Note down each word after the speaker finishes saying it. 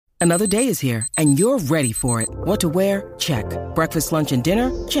Another day is here, and you're ready for it. What to wear? Check. Breakfast, lunch, and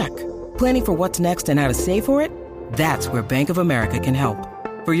dinner? Check. Planning for what's next and how to save for it? That's where Bank of America can help.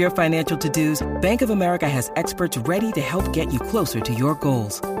 For your financial to-dos, Bank of America has experts ready to help get you closer to your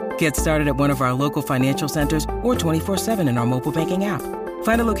goals. Get started at one of our local financial centers or 24/7 in our mobile banking app.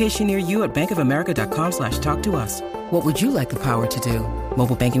 Find a location near you at bankofamerica.com/talktous. What would you like the power to do?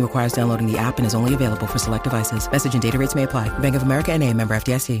 Mobile banking requires downloading the app and is only available for select devices. Message and data rates may apply. Bank of America N.A., member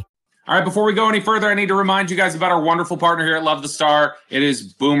FDIC. All right, before we go any further, I need to remind you guys about our wonderful partner here at Love the Star. It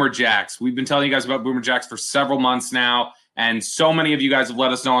is Boomer Jacks. We've been telling you guys about Boomer Jacks for several months now, and so many of you guys have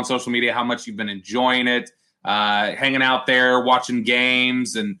let us know on social media how much you've been enjoying it, hanging out there, watching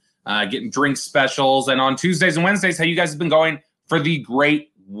games, and getting drink specials. And on Tuesdays and Wednesdays, how you guys have been going for the great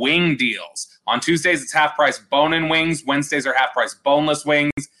wing deals. On Tuesdays, it's half-price bone-in wings. Wednesdays are half-price boneless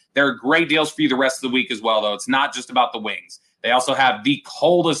wings. There are great deals for you the rest of the week as well, though. It's not just about the wings. They also have the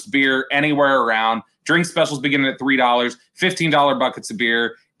coldest beer anywhere around. Drink specials beginning at $3, $15 buckets of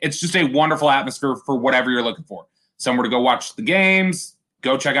beer. It's just a wonderful atmosphere for whatever you're looking for. Somewhere to go watch the games,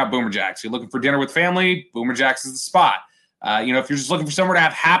 go check out Boomer Jacks. You're looking for dinner with family, Boomer Jacks is the spot. If you're just looking for somewhere to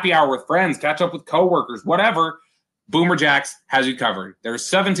have happy hour with friends, catch up with coworkers, whatever, Boomer Jacks has you covered. There are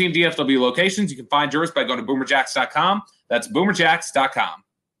 17 DFW locations. You can find yours by going to boomerjacks.com. That's boomerjacks.com.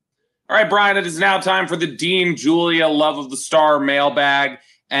 All right, Brian, it is now time for the Dean Julia Love of the Star mailbag.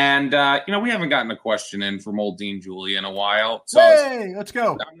 And, we haven't gotten a question in from old Dean Julia in a while. So hey, let's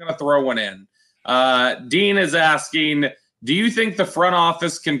go. I'm going to throw one in. Dean is asking, do you think the front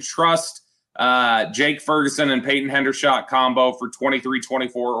office can trust Jake Ferguson and Peyton Hendershot combo for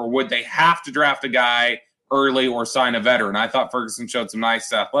 23-24, or would they have to draft a guy early or sign a veteran? I thought Ferguson showed some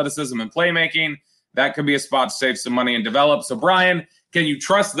nice athleticism and playmaking. That could be a spot to save some money and develop. So, Brian, can you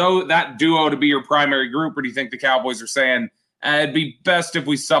trust that duo to be your primary group, or do you think the Cowboys are saying it'd be best if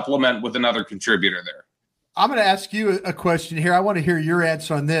we supplement with another contributor there? I'm going to ask you a question here. I want to hear your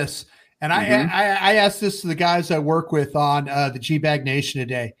answer on this. And I asked this to the guys I work with on the G-Bag Nation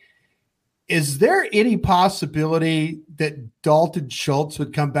today. Is there any possibility that Dalton Schultz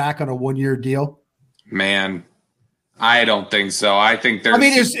would come back on a one-year deal? Man, I don't think so. I think there's. I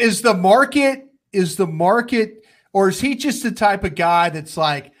mean, is the market, or is he just the type of guy that's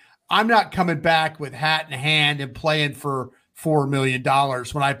like, I'm not coming back with hat in hand and playing for $4 million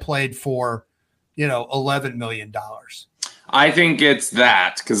when I played for, $11 million? I think it's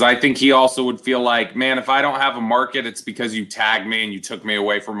that, because I think he also would feel like, man, if I don't have a market, it's because you tagged me and you took me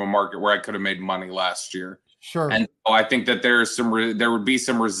away from a market where I could have made money last year. Sure. And so I think that there would be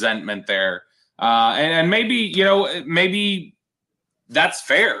some resentment there. And maybe, maybe that's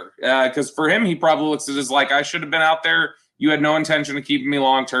fair, because for him, he probably looks at it as like, I should have been out there. You had no intention of keeping me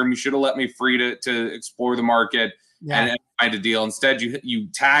long-term. You should have let me free to explore the market and find a deal. Instead, you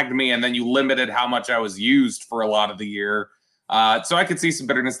tagged me, and then you limited how much I was used for a lot of the year. So I could see some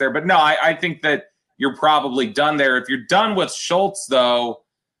bitterness there. But no, I think that you're probably done there. If you're done with Schultz, though,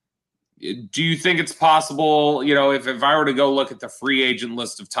 do you think it's possible, if I were to go look at the free agent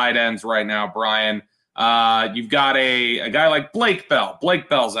list of tight ends right now, Brian, you've got a guy like Blake Bell. Blake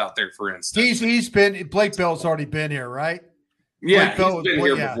Bell's out there, for instance. Blake Bell's already been here, right? Yeah, he's been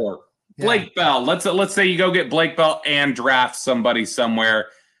here before. Yeah. Blake Bell. Let's say you go get Blake Bell and draft somebody somewhere.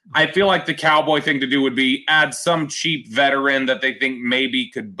 I feel like the Cowboy thing to do would be add some cheap veteran that they think maybe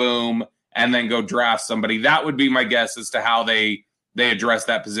could boom, and then go draft somebody. That would be my guess as to how they address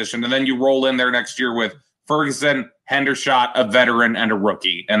that position. And then you roll in there next year with Ferguson, Hendershot, a veteran, and a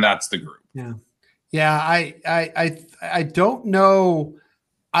rookie, and that's the group. Yeah. Yeah, I don't know.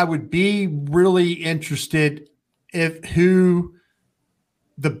 I would be really interested if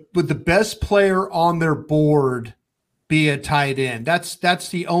would the best player on their board be a tight end. That's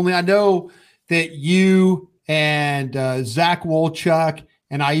the only. I know that you and Zach Wolchuk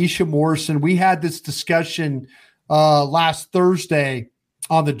and Aisha Morrison, we had this discussion last Thursday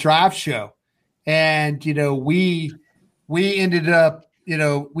on the draft show, and we ended up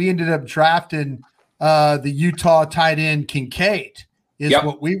drafting the Utah tight end Kincaid is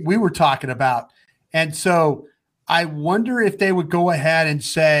what we were talking about. And so I wonder if they would go ahead and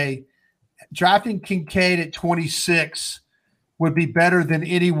say drafting Kincaid at 26 would be better than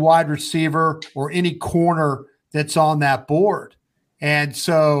any wide receiver or any corner that's on that board. And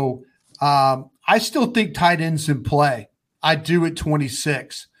so I still think tight ends in play. I do at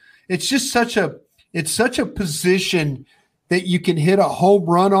 26. It's just such a position that you can hit a home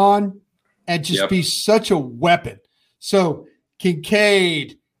run on and just be such a weapon. So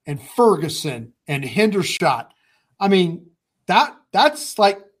Kincaid and Ferguson and Hendershot, I mean, that's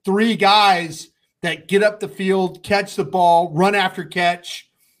like three guys that get up the field, catch the ball, run after catch,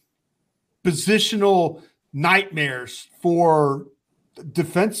 positional nightmares for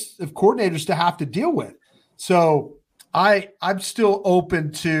defensive coordinators to have to deal with. So I'm still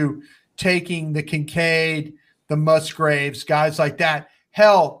open to taking the Kincaid, the Musgraves, guys like that.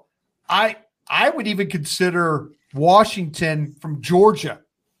 Hell, I would even consider Washington from Georgia.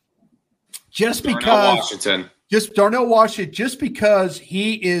 Just because Darnell Washington, just because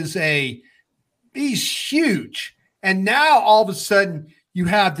he's huge. And now all of a sudden you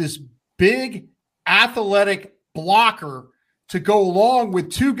have this big athletic blocker to go along with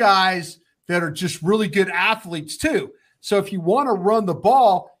two guys that are just really good athletes too. So if you want to run the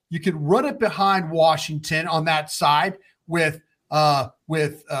ball, you can run it behind Washington on that side with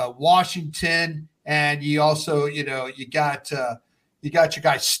Washington, and you also, you got your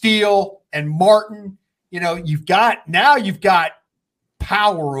guys Steele and Martin. You've got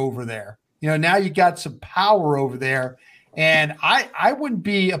power over there. Now you got some power over there, and I wouldn't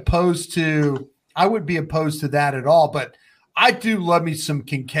be opposed to that at all. But I do love me some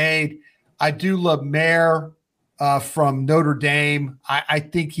Kincaid. I do love Mayer from Notre Dame. I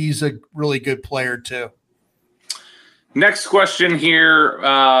think he's a really good player too. Next question here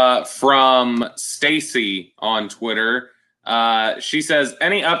from Stacy on Twitter. She says,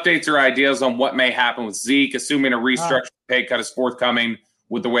 any updates or ideas on what may happen with Zeke, assuming a restructured pay cut is forthcoming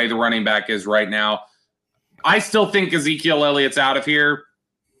with the way the running back is right now? I still think Ezekiel Elliott's out of here.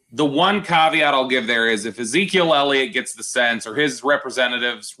 The one caveat I'll give there is if Ezekiel Elliott gets the sense, or his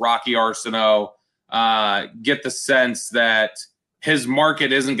representatives, Rocky Arsenault, get the sense that his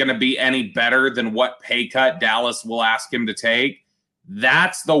market isn't going to be any better than what pay cut Dallas will ask him to take,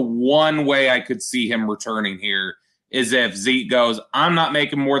 that's the one way I could see him returning here, is if Zeke goes, I'm not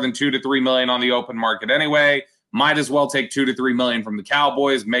making more than $2 to $3 million on the open market anyway. Might as well take $2 to $3 million from the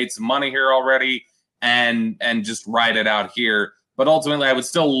Cowboys, made some money here already, and just ride it out here. But ultimately, I would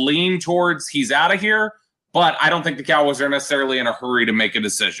still lean towards he's out of here, but I don't think the Cowboys are necessarily in a hurry to make a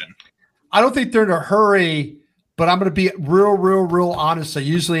decision. I don't think they're in a hurry, but I'm going to be real honest. I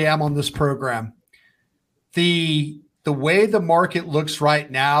usually am on this program. The way the market looks right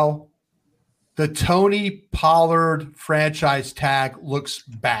now, the Tony Pollard franchise tag looks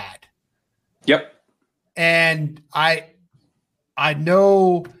bad. Yep. And I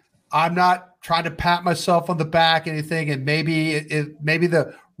know I'm not trying to pat myself on the back, anything, and maybe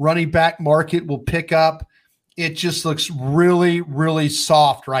the running back market will pick up. It just looks really, really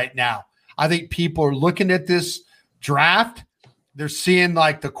soft right now. I think people are looking at this draft. They're seeing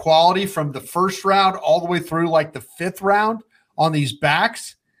like the quality from the first round all the way through like the fifth round on these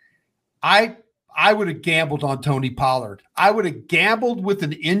backs. I would have gambled on Tony Pollard. I would have gambled with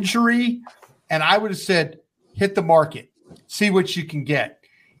an injury, and I would have said, hit the market, see what you can get.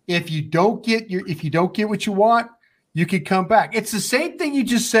 If you don't get what you want, you can come back. It's the same thing you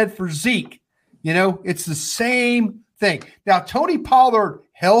just said for Zeke. It's the same thing. Now, Tony Pollard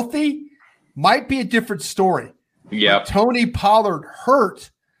healthy might be a different story. Yeah. Tony Pollard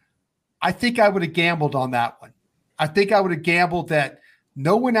hurt. I think I would have gambled on that one. I think I would have gambled that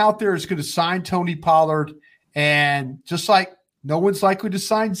no one out there is going to sign Tony Pollard, and just like no one's likely to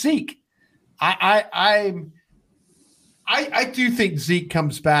sign Zeke. I do think Zeke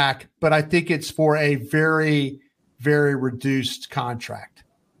comes back, but I think it's for a very, very reduced contract.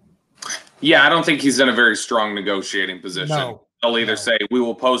 Yeah, I don't think he's in a very strong negotiating position. No. They'll either say, we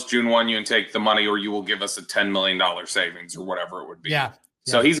will post June 1 you and take the money, or you will give us a $10 million savings or whatever it would be. Yeah.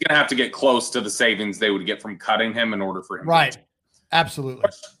 So he's going to have to get close to the savings they would get from cutting him in order for him right. to Absolutely.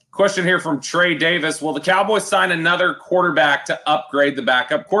 Question here from Trey Davis. Will the Cowboys sign another quarterback to upgrade the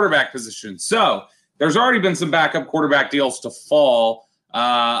backup quarterback position? So there's already been some backup quarterback deals to fall.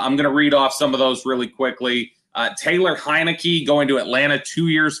 I'm going to read off some of those really quickly. Taylor Heineke going to Atlanta, 2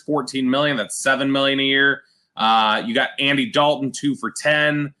 years, $14 million. That's $7 million a year. You got Andy Dalton, 2 for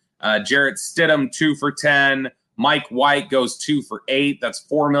 $10. Jarrett Stidham, 2 for $10. Mike White goes 2 for $8. That's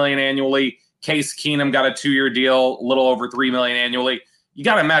 $4 million annually. Case Keenum got a 2-year deal, a little over $3 million annually. You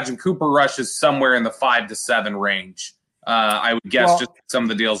got to imagine Cooper Rush is somewhere in the 5 to 7 range. I would guess just some of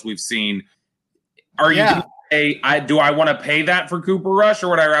the deals we've seen. Are you going to pay? Do I want to pay that for Cooper Rush, or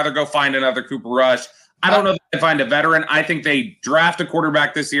would I rather go find another Cooper Rush? I don't know if they find a veteran. I think they draft a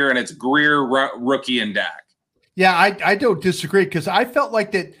quarterback this year, and it's Greer, rookie, and Dak. Yeah, I don't disagree, because I felt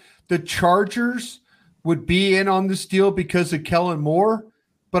like that the Chargers would be in on this deal because of Kellen Moore,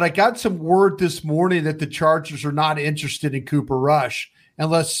 but I got some word this morning that the Chargers are not interested in Cooper Rush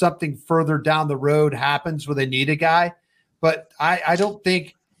unless something further down the road happens where they need a guy. But I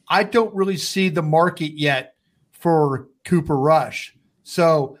don't really see the market yet for Cooper Rush.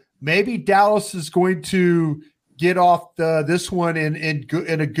 So maybe Dallas is going to get off this one in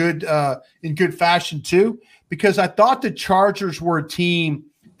good fashion too, because I thought the Chargers were a team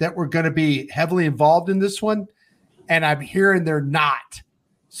that were going to be heavily involved in this one, and I'm hearing they're not.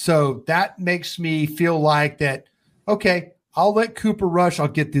 So that makes me feel like that, okay, I'll let Cooper Rush. I'll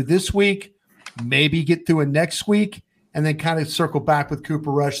get through this week, maybe get through it next week, and then kind of circle back with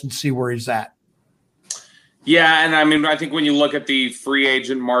Cooper Rush and see where he's at. Yeah, and I mean, I think when you look at the free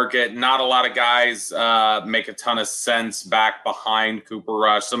agent market, not a lot of guys make a ton of sense back behind Cooper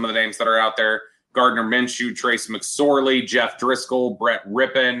Rush. Some of the names that are out there, Gardner Minshew, Trace McSorley, Jeff Driscoll, Brett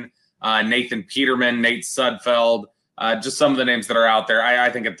Rippon, Nathan Peterman, Nate Sudfeld, just some of the names that are out there.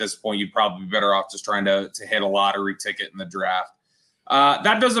 I think at this point, you'd probably be better off just trying to hit a lottery ticket in the draft.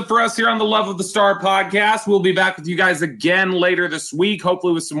 That does it for us here on the Love of the Star podcast. We'll be back with you guys again later this week,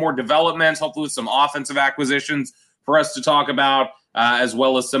 hopefully with some more developments, hopefully with some offensive acquisitions for us to talk about, as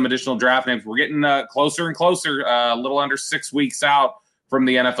well as some additional draft names. We're getting closer and closer, a little under 6 weeks out from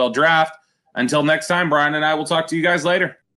the NFL draft. Until next time, Brian and I will talk to you guys later.